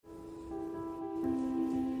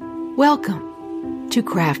Welcome to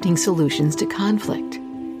Crafting Solutions to Conflict,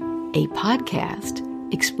 a podcast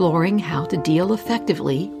exploring how to deal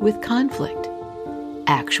effectively with conflict,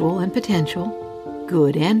 actual and potential,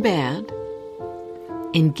 good and bad.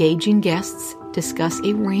 Engaging guests discuss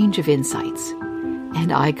a range of insights,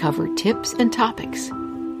 and I cover tips and topics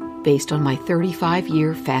based on my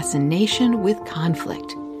 35-year fascination with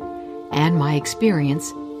conflict and my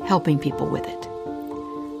experience helping people with it.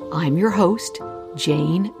 I'm your host,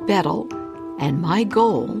 Jane Bettel, and my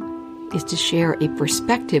goal is to share a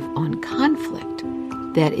perspective on conflict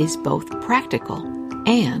that is both practical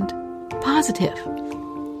and positive.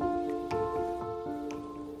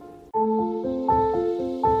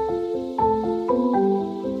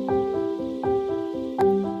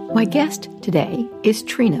 My guest today is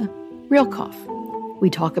Treena Reillkoff. We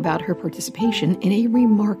talk about her participation in a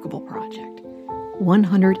remarkable project.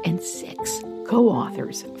 106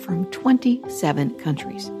 co-authors from 27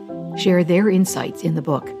 countries share their insights in the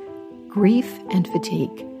book, Grief and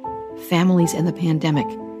Fatigue, Families and the Pandemic,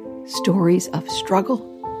 Stories of Struggle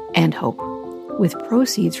and Hope, with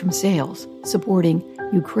proceeds from sales supporting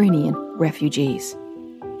Ukrainian refugees.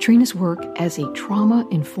 Treena's work as a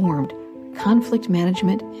trauma-informed conflict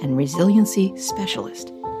management and resiliency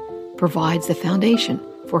specialist provides the foundation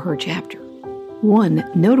for her chapter. One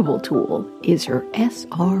notable tool is her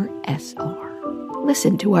SRSR.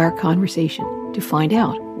 Listen to our conversation to find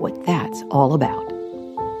out what that's all about.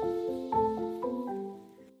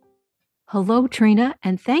 Hello, Treena,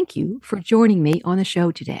 and thank you for joining me on the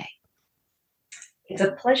show today. It's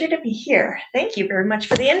a pleasure to be here. Thank you very much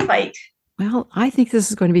for the invite. Well, I think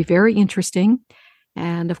this is going to be very interesting.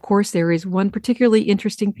 And of course, there is one particularly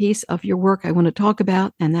interesting piece of your work I want to talk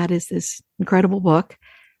about, and that is this incredible book.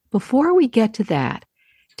 Before we get to that,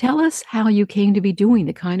 tell us how you came to be doing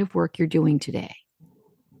the kind of work you're doing today.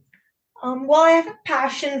 Well, I have a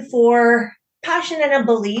passion and a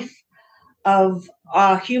belief of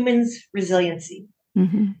humans' resiliency.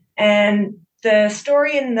 Mm-hmm. And the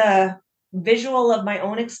story and the visual of my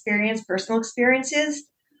own experience, personal experiences,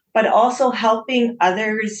 but also helping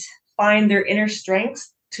others find their inner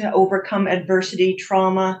strengths to overcome adversity,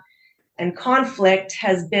 trauma, and conflict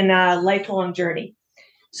has been a lifelong journey.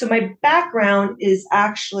 So my background is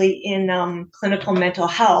actually in clinical mental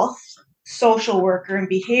health, social worker, and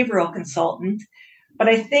behavioral consultant. But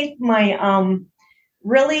I think my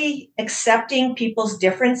really accepting people's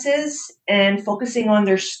differences and focusing on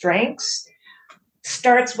their strengths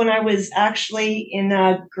starts when I was actually in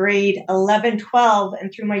grade 11, 12,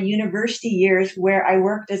 and through my university years where I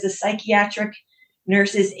worked as a psychiatric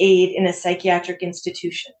nurse's aide in a psychiatric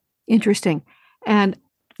institution. Interesting. And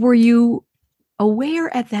were you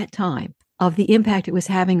aware at that time of the impact it was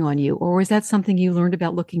having on you, or was that something you learned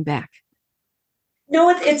about looking back? No,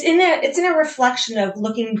 it's in a reflection of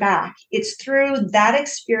looking back. It's through that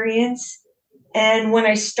experience, and when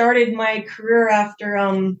I started my career after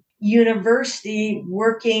university,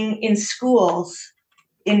 working in schools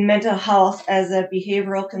in mental health as a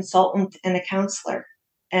behavioral consultant and a counselor,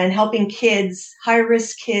 and helping kids,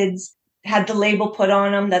 high-risk kids, had the label put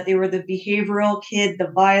on them that they were the behavioral kid,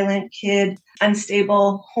 the violent kid,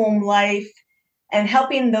 unstable home life, and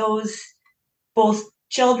helping those both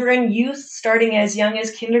children, youth, starting as young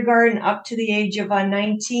as kindergarten up to the age of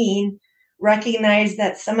 19, recognize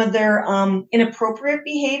that some of their inappropriate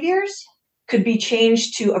behaviors could be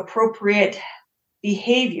changed to appropriate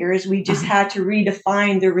behaviors. We just had to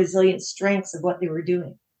redefine the resilient strengths of what they were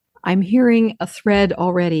doing. I'm hearing a thread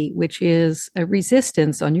already, which is a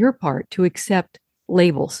resistance on your part to accept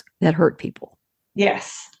labels that hurt people.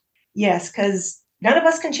 Yes, because none of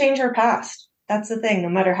us can change our past. That's the thing. No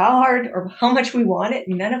matter how hard or how much we want it,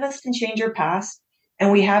 none of us can change our past. And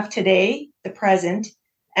we have today, the present,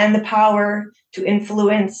 and the power to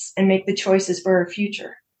influence and make the choices for our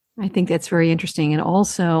future. I think that's very interesting. And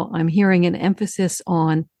also, I'm hearing an emphasis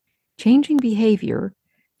on changing behavior,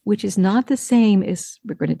 which is not the same as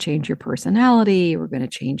we're going to change your personality, we're going to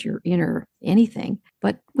change your inner anything,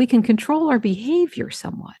 but we can control our behavior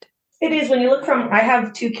somewhat. It is. When you look I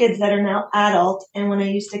have two kids that are now adult, and when I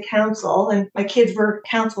used to counsel, and my kids were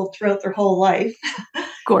counseled throughout their whole life. Of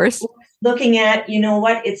course. Looking at,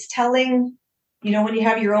 it's telling, when you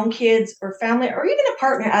have your own kids or family or even a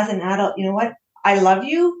partner as an adult, I love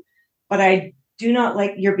you, but I do not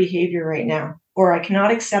like your behavior right now, or I cannot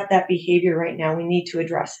accept that behavior right now. We need to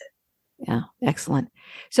address it. Yeah, excellent.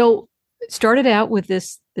 So it started out with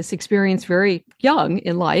this experience very young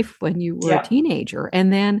in life when you were a teenager,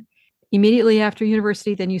 and then immediately after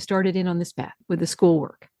university, then you started in on this path with the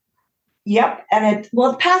schoolwork. Yep. And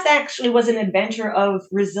the path actually was an adventure of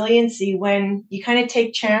resiliency when you kind of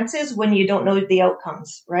take chances when you don't know the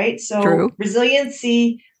outcomes, right? So True.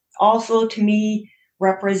 resiliency also to me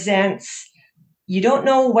represents you don't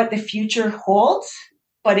know what the future holds,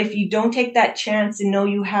 but if you don't take that chance and know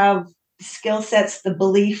you have the skill sets, the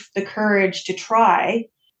belief, the courage to try,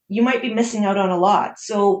 you might be missing out on a lot.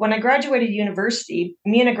 So when I graduated university,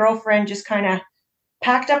 me and a girlfriend just kind of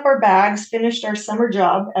packed up our bags, finished our summer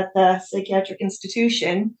job at the psychiatric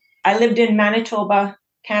institution. I lived in Manitoba,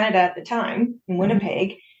 Canada at the time, in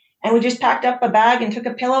Winnipeg. And we just packed up a bag and took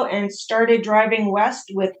a pillow and started driving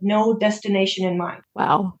west with no destination in mind.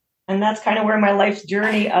 Wow. And that's kind of where my life's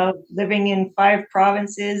journey of living in 5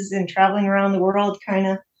 provinces and traveling around the world kind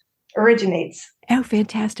of originates. Oh,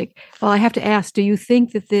 fantastic. Well, I have to ask, do you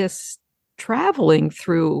think that this traveling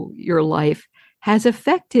through your life has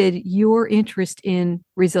affected your interest in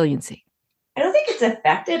resiliency? I don't think it's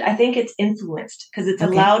affected. I think it's influenced because it's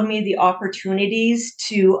allowed me the opportunities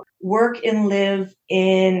to work and live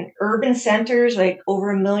in urban centers, like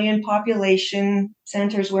over 1 million population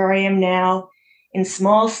centers where I am now, in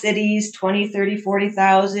small cities, 20, 30,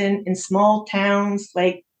 40,000, in small towns,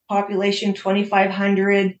 like population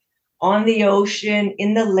 2,500, on the ocean,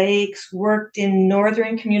 in the lakes, worked in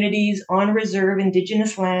northern communities, on reserve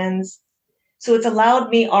Indigenous lands. So it's allowed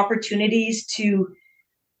me opportunities to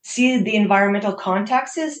see the environmental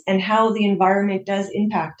contexts and how the environment does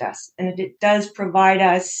impact us. And it does provide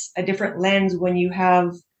us a different lens when you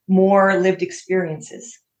have more lived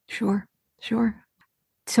experiences. Sure.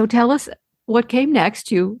 So tell us what came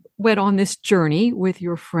next. You went on this journey with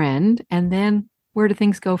your friend, and then where do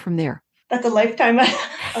things go from there? That's a lifetime.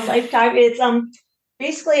 It's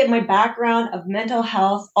basically my background of mental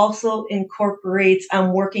health also incorporates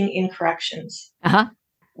working in corrections.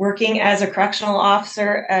 Working as a correctional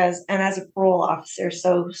officer and as a parole officer.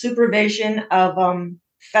 So supervision of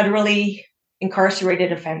federally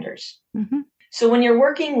incarcerated offenders. So when you're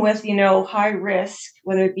working with, high risk,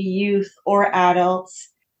 whether it be youth or adults,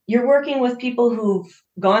 you're working with people who've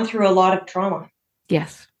gone through a lot of trauma.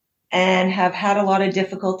 Yes. And have had a lot of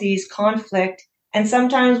difficulties, conflict. And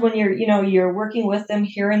sometimes when you're working with them,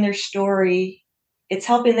 hearing their story, it's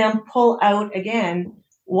helping them pull out again,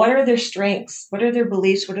 what are their strengths? What are their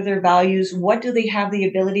beliefs? What are their values? What do they have the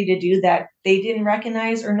ability to do that they didn't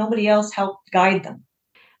recognize or nobody else helped guide them?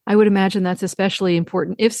 I would imagine that's especially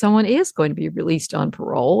important if someone is going to be released on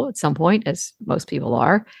parole at some point, as most people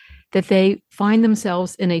are, that they find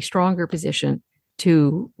themselves in a stronger position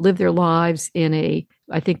to live their lives in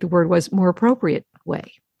I think the word was more appropriate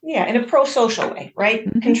way. Yeah, in a pro-social way, right?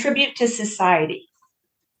 Contribute to society.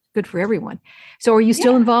 Good for everyone. So are you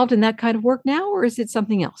still involved in that kind of work now, or is it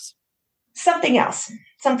something else? Something else.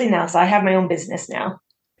 I have my own business now.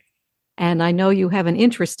 And I know you have an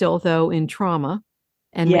interest still, though, in trauma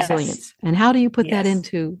and resilience. And how do you put that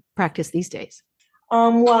into practice these days?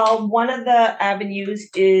 Well, one of the avenues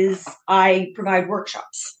is I provide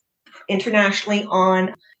workshops internationally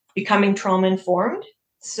on becoming trauma informed.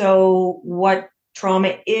 So what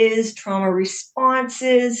trauma is, trauma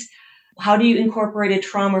responses, how do you incorporate a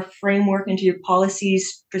trauma framework into your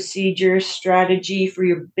policies, procedures, strategy for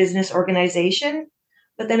your business organization?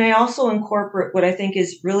 But then I also incorporate what I think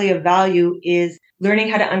is really of value is learning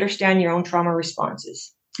how to understand your own trauma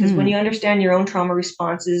responses. Because when you understand your own trauma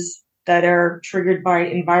responses that are triggered by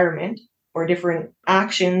environment or different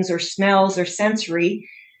actions or smells or sensory,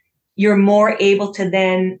 you're more able to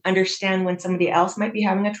then understand when somebody else might be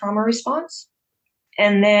having a trauma response,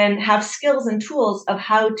 and then have skills and tools of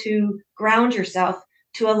how to ground yourself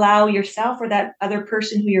to allow yourself or that other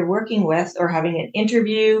person who you're working with or having an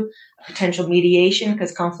interview, potential mediation,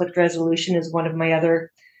 because conflict resolution is one of my other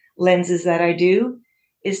lenses that I do,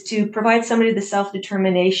 is to provide somebody the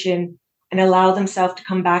self-determination and allow themselves to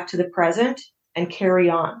come back to the present and carry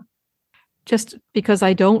on. Just because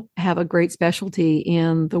I don't have a great specialty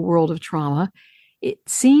in the world of trauma, it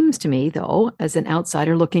seems to me, though, as an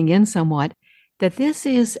outsider looking in somewhat, that this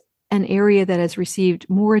is an area that has received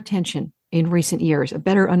more attention in recent years, a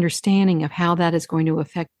better understanding of how that is going to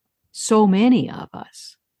affect so many of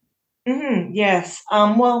us. Yes.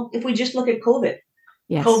 Well, if we just look at COVID,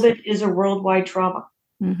 COVID is a worldwide trauma.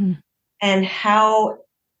 And how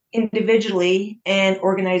individually and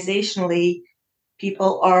organizationally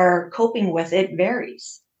people are coping with it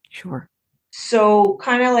varies. Sure. So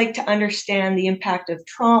kind of like to understand the impact of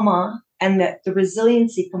trauma and the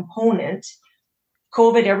resiliency component.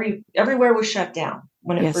 COVID, everywhere was shut down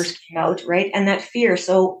when it first came out, right? And that fear.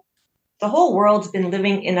 So the whole world's been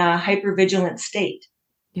living in a hypervigilant state.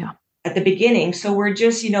 Yeah. At the beginning. So we're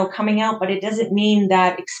just, coming out, but it doesn't mean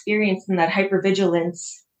that experience and that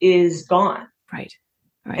hypervigilance is gone. Right.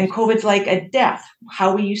 And COVID's like a death.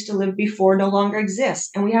 How we used to live before no longer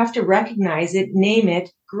exists. And we have to recognize it, name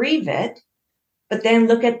it, grieve it, but then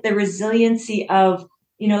look at the resiliency of,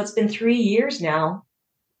 it's been 3 years now.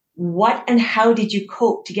 What and how did you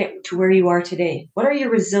cope to get to where you are today? What are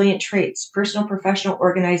your resilient traits, personal, professional,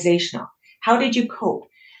 organizational? How did you cope?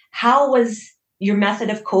 How was your method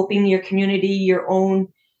of coping, your community, your own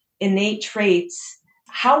innate traits?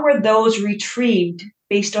 How were those retrieved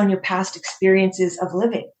based on your past experiences of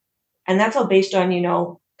living? And that's all based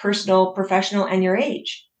on, personal, professional, and your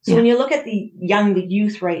age. So when you look at the young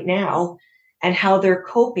youth right now and how they're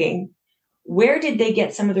coping, where did they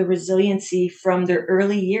get some of the resiliency from their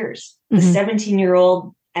early years? The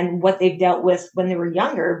 17-year-old and what they've dealt with when they were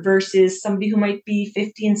younger versus somebody who might be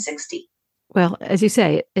 50 and 60. Well, as you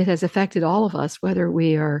say, it has affected all of us, whether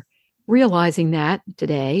we are realizing that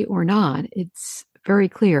today or not. It's very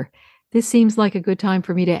clear. This seems like a good time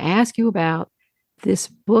for me to ask you about this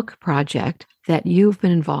book project that you've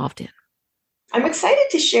been involved in. I'm excited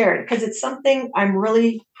to share it because it's something I'm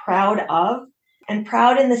really proud of, and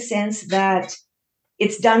proud in the sense that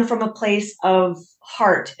it's done from a place of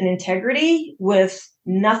heart and integrity with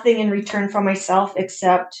nothing in return for myself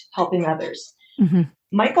except helping others.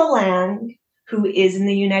 Michael Lang, who is in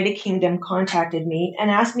the United Kingdom, contacted me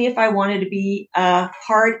and asked me if I wanted to be a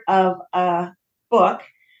part of a book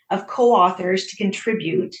of co-authors to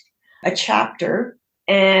contribute a chapter.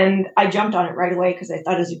 And I jumped on it right away because I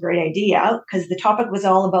thought it was a great idea, because the topic was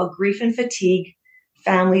all about grief and fatigue,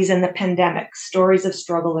 families and the pandemic, stories of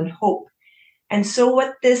struggle and hope. And so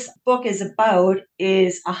what this book is about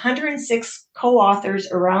is 106 co-authors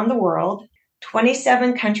around the world.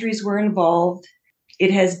 27 countries were involved.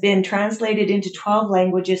 It has been translated into 12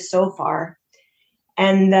 languages so far.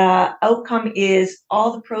 And the outcome is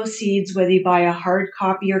all the proceeds, whether you buy a hard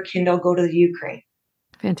copy or Kindle, go to the Ukraine.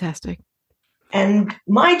 Fantastic. And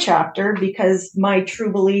my chapter, because my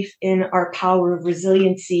true belief in our power of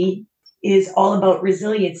resiliency is all about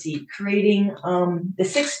resiliency, creating the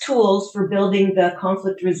 6 tools for building the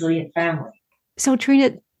conflict resilient family. So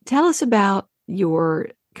Treena, tell us about your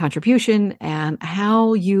contribution and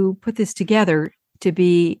how you put this together to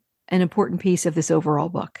be an important piece of this overall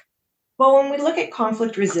book. Well, when we look at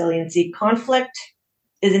conflict resiliency, conflict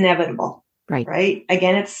is inevitable, right?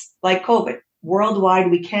 Again, it's like COVID.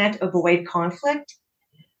 Worldwide, we can't avoid conflict,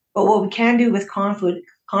 but what we can do with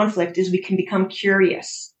conflict is we can become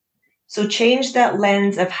curious. So change that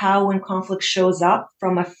lens of how when conflict shows up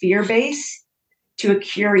from a fear base to a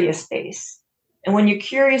curious base. And when you're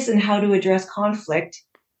curious in how to address conflict,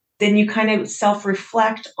 then you kind of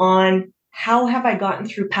self-reflect on how have I gotten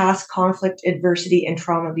through past conflict, adversity, and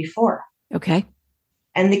trauma before? Okay.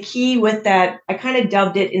 And the key with that, I kind of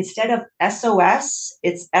dubbed it, instead of SOS,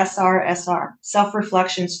 it's SRSR.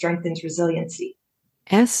 Self-reflection strengthens resiliency.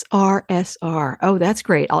 SRSR. Oh, that's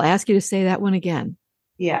great. I'll ask you to say that one again.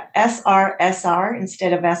 Yeah, SRSR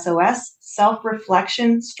instead of SOS.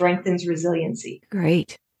 Self-reflection strengthens resiliency.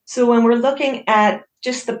 Great. So when we're looking at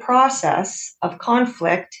just the process of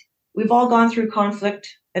conflict, we've all gone through conflict,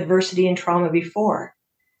 adversity, and trauma before.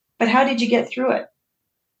 But how did you get through it?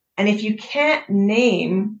 And if you can't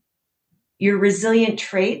name your resilient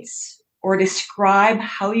traits or describe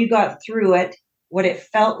how you got through it, what it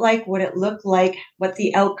felt like, what it looked like, what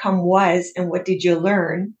the outcome was, and what did you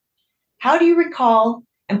learn, how do you recall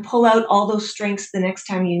and pull out all those strengths the next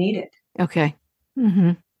time you need it? Okay.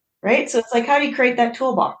 Right? So it's like, how do you create that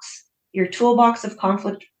toolbox? Your toolbox of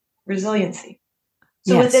conflict resiliency.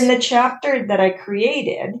 So within the chapter that I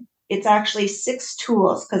created, it's actually 6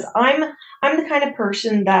 tools, because I'm the kind of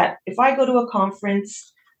person that if I go to a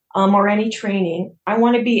conference or any training, I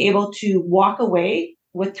want to be able to walk away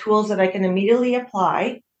with tools that I can immediately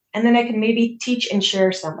apply, and then I can maybe teach and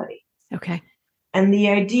share somebody. Okay. And the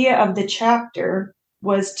idea of the chapter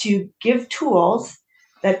was to give tools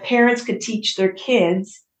that parents could teach their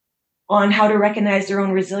kids on how to recognize their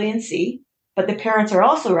own resiliency, but the parents are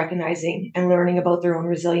also recognizing and learning about their own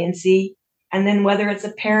resiliency. And then whether it's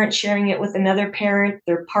a parent sharing it with another parent,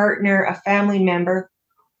 their partner, a family member,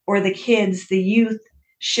 or the kids, the youth,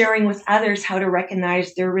 sharing with others how to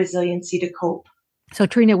recognize their resiliency to cope. So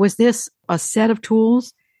Treena, was this a set of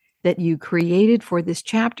tools that you created for this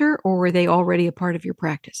chapter, or were they already a part of your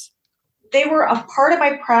practice? They were a part of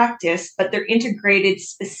my practice, but they're integrated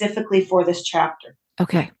specifically for this chapter.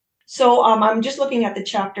 Okay. So I'm just looking at the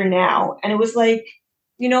chapter now, and it was like,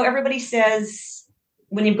 everybody says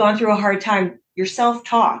when you've gone through a hard time, your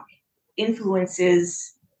self-talk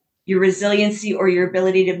influences your resiliency or your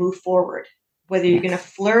ability to move forward, whether you're going to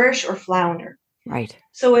flourish or flounder. Right.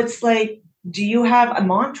 So it's like, do you have a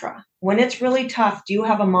mantra? When it's really tough, do you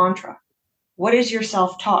have a mantra? What is your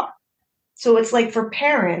self-talk? So it's like for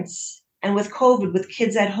parents, and with COVID, with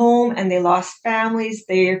kids at home and they lost families,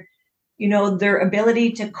 their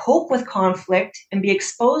ability to cope with conflict and be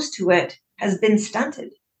exposed to it has been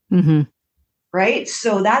stunted. Mm-hmm. Right?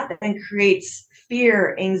 So that then creates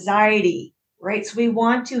fear, anxiety, right? So we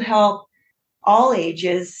want to help all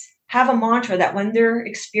ages have a mantra that when they're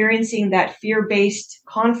experiencing that fear-based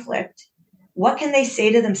conflict, what can they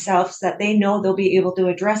say to themselves that they know they'll be able to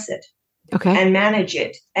address it and manage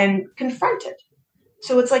it and confront it?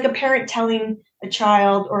 So it's like a parent telling a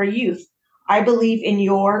child or a youth, I believe in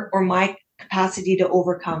your or my capacity to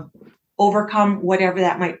overcome whatever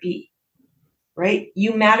that might be, right?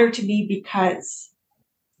 You matter to me because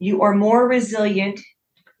you are more resilient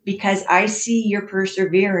because I see your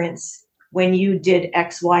perseverance when you did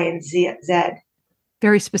X, Y, and Z.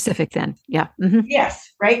 Very specific then. Yeah. Mm-hmm. Yes,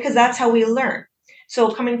 right? Because that's how we learn. So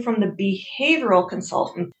coming from the behavioral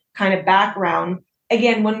consultant kind of background,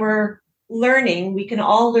 again, when we're learning, we can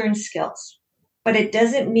all learn skills, but it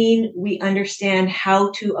doesn't mean we understand how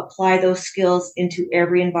to apply those skills into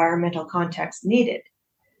every environmental context needed.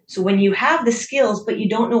 So when you have the skills, but you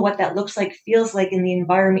don't know what that looks like, feels like in the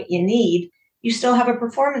environment you need, you still have a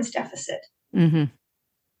performance deficit. Mm-hmm.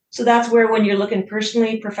 So that's where when you're looking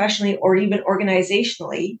personally, professionally, or even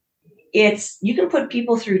organizationally, you can put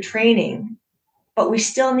people through training, but we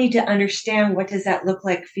still need to understand what does that look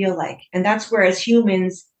like, feel like. And that's where as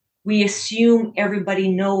humans, we assume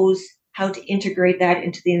everybody knows how to integrate that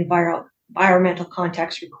into the environmental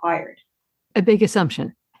context required. A big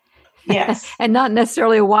assumption. Yes. And not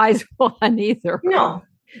necessarily a wise one either. No,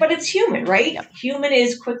 but it's human, right? Yep. Human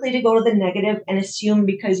is quickly to go to the negative and assume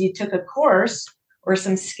because you took a course or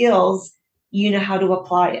some skills, you know how to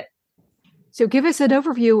apply it. So give us an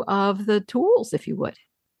overview of the tools, if you would.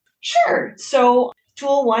 Sure. So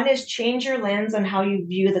tool 1 is change your lens on how you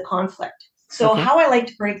view the conflict. So how I like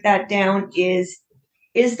to break that down is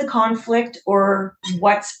the conflict or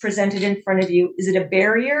what's presented in front of you, is it a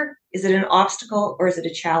barrier? Is it an obstacle? Or is it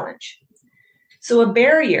a challenge? So a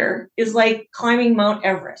barrier is like climbing Mount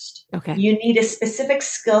Everest. Okay. You need a specific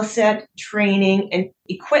skill set, training, and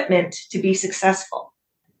equipment to be successful.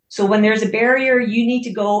 So when there's a barrier, you need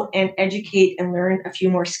to go and educate and learn a few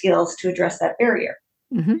more skills to address that barrier.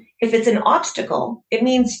 Mm-hmm. If it's an obstacle, it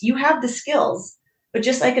means you have the skills, but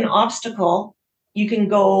just like an obstacle, you can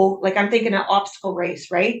go, like I'm thinking an obstacle race,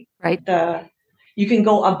 right? Right. You can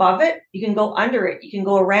go above it, you can go under it, you can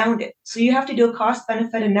go around it. So you have to do a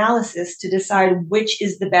cost-benefit analysis to decide which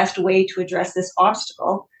is the best way to address this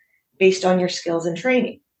obstacle based on your skills and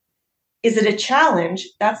training. Is it a challenge?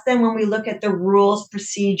 That's then when we look at the rules,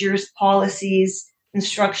 procedures, policies,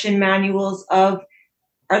 instruction manuals are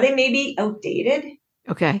they maybe outdated?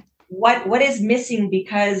 Okay. What is missing?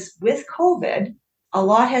 Because with COVID, a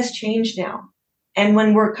lot has changed now. And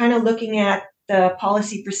when we're kind of looking at the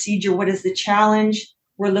policy procedure, what is the challenge?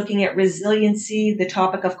 We're looking at resiliency, the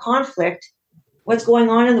topic of conflict. What's going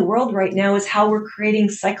on in the world right now is how we're creating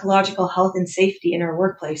psychological health and safety in our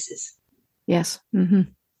workplaces. Yes. Mm-hmm.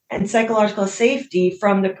 And psychological safety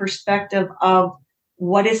from the perspective of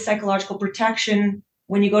what is psychological protection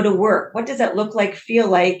when you go to work? What does that look like, feel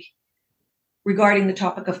like regarding the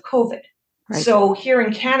topic of COVID? Right. So here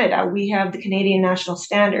in Canada, we have the Canadian National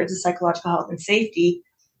Standards of Psychological Health and Safety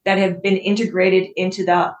that have been integrated into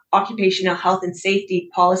the Occupational Health and Safety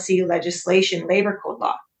Policy Legislation Labor Code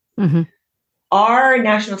Law. Mm-hmm. Our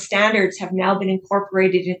national standards have now been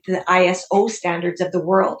incorporated into the ISO standards of the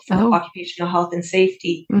world for occupational health and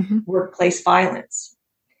safety, workplace violence.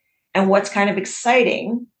 And what's kind of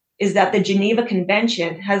exciting is that the Geneva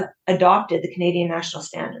Convention has adopted the Canadian national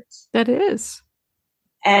standards. That is.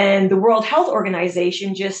 And the World Health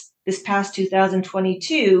Organization just this past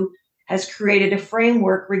 2022 has created a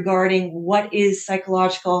framework regarding what is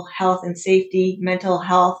psychological health and safety, mental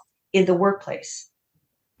health in the workplace.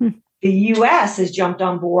 The U.S. has jumped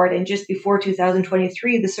on board, and just before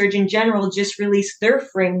 2023, the Surgeon General just released their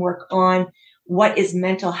framework on what is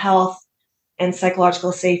mental health and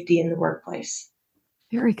psychological safety in the workplace.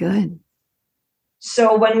 Very good.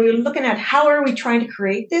 So when we're looking at how are we trying to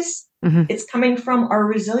create this, it's coming from our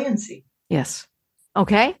resiliency. Yes.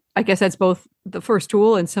 Okay. I guess that's both the first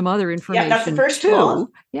tool and some other information. Yeah, that's the first tool.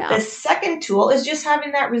 Yeah. The second tool is just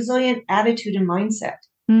having that resilient attitude and mindset.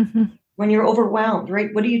 Mm-hmm. When you're overwhelmed,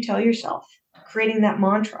 right? What do you tell yourself? Creating that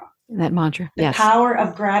mantra. The power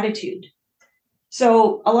of gratitude.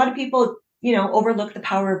 So a lot of people, overlook the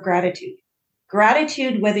power of gratitude.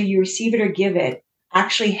 Gratitude, whether you receive it or give it,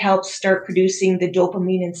 actually helps start producing the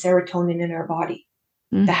dopamine and serotonin in our body,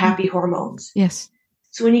 the happy hormones. Yes.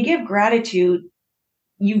 So when you give gratitude,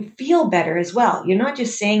 you feel better as well. You're not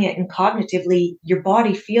just saying it and cognitively, your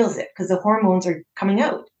body feels it because the hormones are coming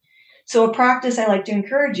out. So a practice I like to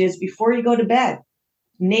encourage is before you go to bed,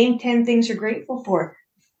 name 10 things you're grateful for.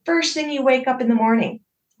 First thing you wake up in the morning,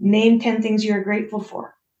 name 10 things you're grateful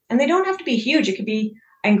for. And they don't have to be huge. It could be,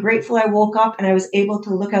 I'm grateful I woke up and I was able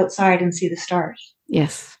to look outside and see the stars.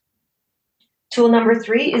 Yes. Tool number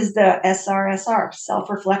 3 is the SRSR,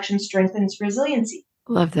 self-reflection strengthens resiliency.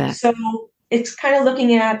 Love that. So it's kind of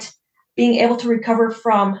looking at being able to recover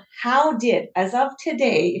from as of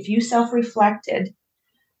today, if you self-reflected,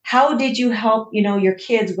 how did you help, your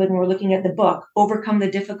kids when we're looking at the book, overcome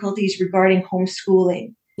the difficulties regarding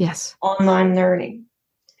homeschooling? Yes. Online learning.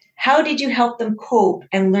 How did you help them cope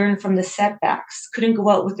and learn from the setbacks? Couldn't go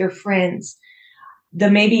out with their friends. The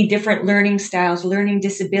maybe different learning styles, learning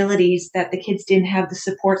disabilities that the kids didn't have the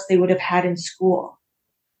supports they would have had in school,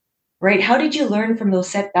 right? How did you learn from those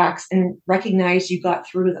setbacks and recognize you got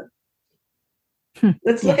through them?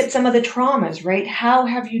 Let's look at some of the traumas, right? How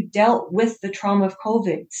have you dealt with the trauma of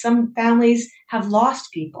COVID? Some families have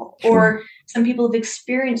lost people, or some people have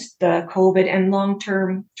experienced the COVID and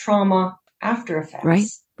long-term trauma after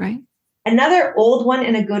effects. Right. Another old one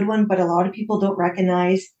and a good one, but a lot of people don't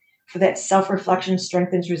recognize for that self-reflection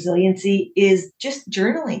strengthens resiliency is just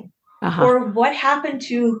journaling. Or what happened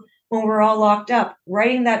to when we're all locked up,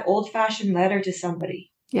 writing that old-fashioned letter to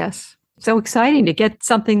somebody. Yes. So exciting to get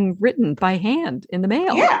something written by hand in the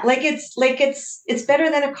mail. Yeah, it's better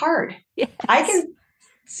than a card. Yes. I can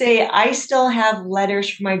say I still have letters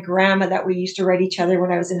from my grandma that we used to write each other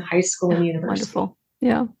when I was in high school and university. Wonderful.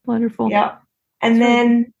 Yeah, wonderful. Yeah. And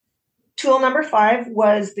then tool number 5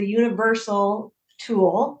 was the universal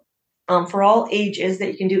tool for all ages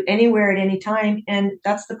that you can do anywhere at any time. And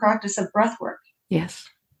that's the practice of breath work. Yes.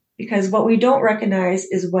 Because what we don't recognize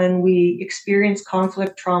is when we experience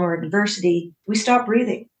conflict, trauma, or adversity, we stop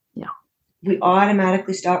breathing. Yeah. We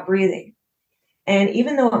automatically stop breathing. And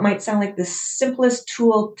even though it might sound like the simplest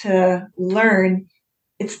tool to learn,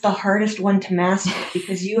 it's the hardest one to master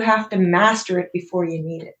because you have to master it before you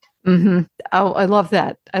need it. Mm-hmm. Oh, I love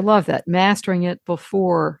that. Mastering it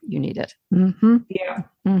before you need it. Mm-hmm. Yeah.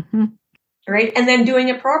 Mm-hmm. Right. And then doing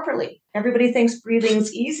it properly. Everybody thinks breathing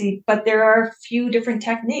is easy, but there are a few different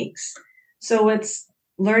techniques. So it's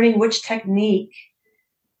learning which technique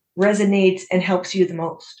resonates and helps you the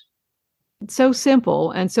most. It's so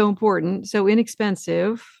simple and so important, so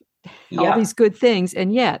inexpensive, all these good things,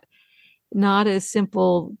 and yet not as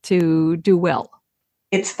simple to do well.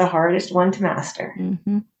 It's the hardest one to master.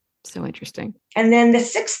 Mm-hmm. So interesting. And then the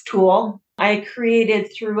 6th tool I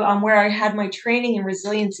created through where I had my training in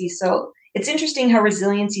resiliency. So it's interesting how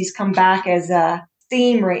resiliency's come back as a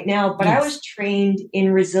theme right now, but I was trained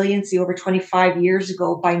in resiliency over 25 years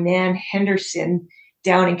ago by Nan Henderson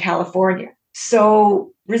down in California.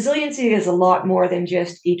 So resiliency is a lot more than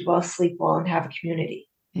just eat well, sleep well, and have a community.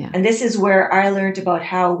 Yeah. And this is where I learned about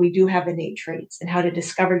how we do have innate traits and how to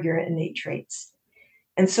discover your innate traits.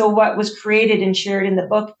 And so what was created and shared in the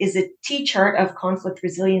book is a T-chart of conflict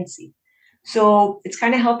resiliency. So it's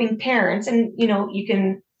kind of helping parents, and you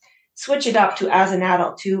can switch it up to as an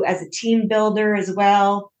adult too, as a team builder as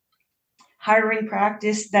well. Hiring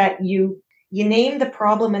practice that you name the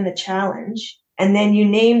problem and the challenge, and then you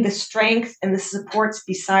name the strength and the supports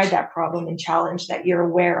beside that problem and challenge that you're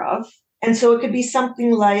aware of. And so it could be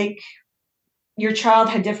something like your child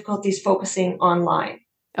had difficulties focusing online.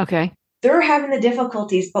 Okay. They're having the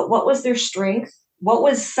difficulties, but what was their strength? What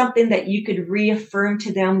was something that you could reaffirm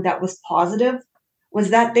to them that was positive?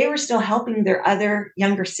 Was that they were still helping their other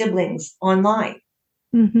younger siblings online.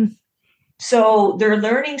 Mm-hmm. So their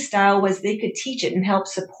learning style was they could teach it and help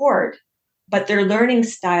support, but their learning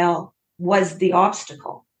style was the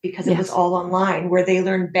obstacle because it was all online where they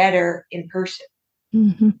learned better in person.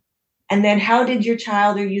 Mm-hmm. And then how did your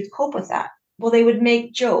child or youth cope with that? Well, they would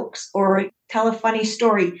make jokes or tell a funny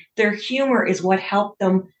story. Their humor is what helped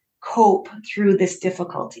them cope through this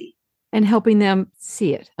difficulty. And helping them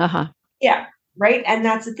see it. Yeah, right. And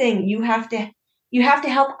that's the thing. You have to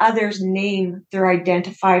help others name their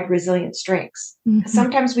identified resilient strengths. Mm-hmm.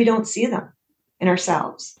 Sometimes we don't see them in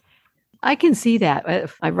ourselves. I can see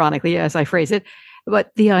that, ironically, as I phrase it.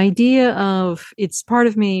 But the idea of it's part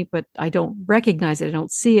of me, but I don't recognize it. I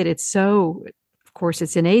don't see it. It's so, of course,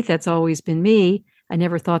 it's innate. That's always been me. I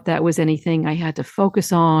never thought that was anything I had to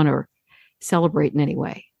focus on or celebrate in any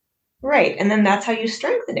way. Right. And then that's how you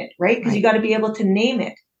strengthen it, right? Because you got to be able to name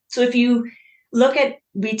it. So if you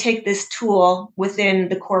we take this tool within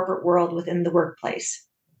the corporate world, within the workplace,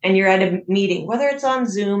 and you're at a meeting, whether it's on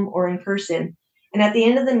Zoom or in person, And at the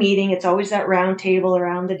end of the meeting, it's always that round table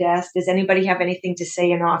around the desk. Does anybody have anything to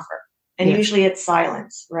say and offer? And usually it's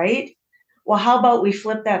silence, right? Well, how about we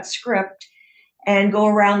flip that script and go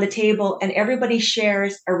around the table and everybody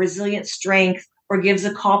shares a resilient strength or gives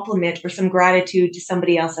a compliment or some gratitude to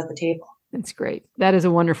somebody else at the table. That's great. That is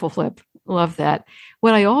a wonderful flip. Love that.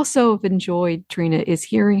 What I also have enjoyed, Treena, is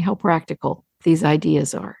hearing how practical these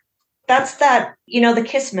ideas are. That's that, the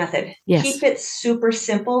KISS method. Yes. Keep it super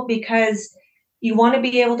simple because you want to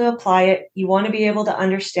be able to apply it. You want to be able to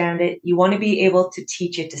understand it. You want to be able to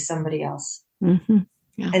teach it to somebody else. Mm-hmm.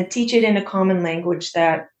 Yeah. And teach it in a common language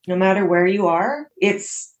that no matter where you are,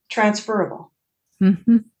 it's transferable.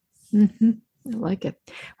 Mm-hmm. Mm-hmm. I like it.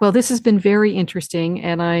 Well, this has been very interesting,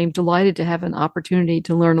 and I'm delighted to have an opportunity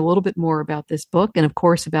to learn a little bit more about this book and, of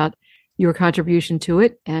course, about your contribution to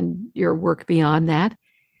it and your work beyond that.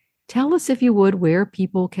 Tell us, if you would, where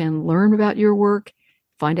people can learn about your work,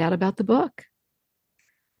 find out about the book.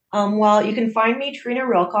 Well, you can find me, Treena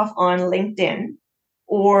Reillkoff, on LinkedIn,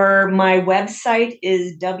 or my website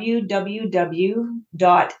is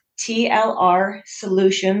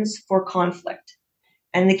www.tlrsolutions4conflict.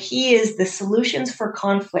 And the key is the solutions for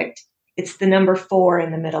conflict. It's the number 4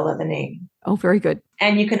 in the middle of the name. Oh, very good.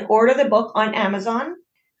 And you can order the book on Amazon,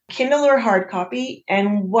 Kindle or hard copy.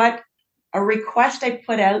 And what a request I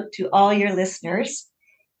put out to all your listeners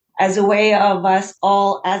as a way of us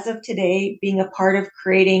all, as of today, being a part of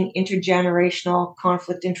creating intergenerational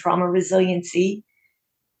conflict and trauma resiliency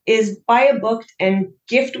is buy a book and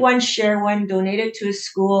gift one, share one, donate it to a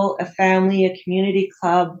school, a family, a community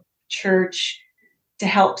club, church, to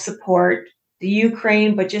help support the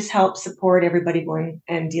Ukraine, but just help support everybody going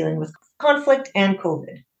and dealing with conflict and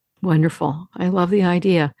COVID. Wonderful. I love the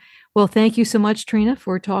idea. Well, thank you so much, Treena,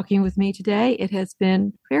 for talking with me today. It has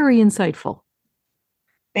been very insightful.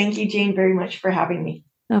 Thank you, Jane, very much for having me.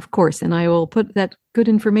 Of course, and I will put that good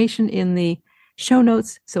information in the show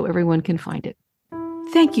notes so everyone can find it.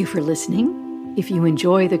 Thank you for listening. If you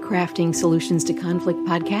enjoy the Crafting Solutions to Conflict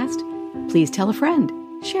podcast, please tell a friend,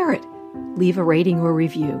 share it, leave a rating or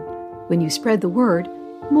review. When you spread the word,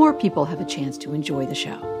 more people have a chance to enjoy the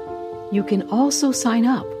show. You can also sign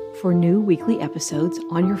up for new weekly episodes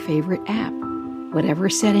on your favorite app, whatever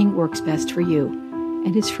setting works best for you,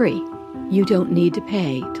 and is free. You don't need to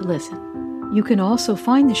pay to listen. You can also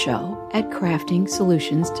find the show at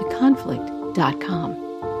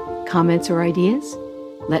craftingsolutionstoconflict.com. Comments or ideas?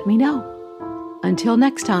 Let me know. Until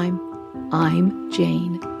next time, I'm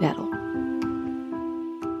Jane Bettel.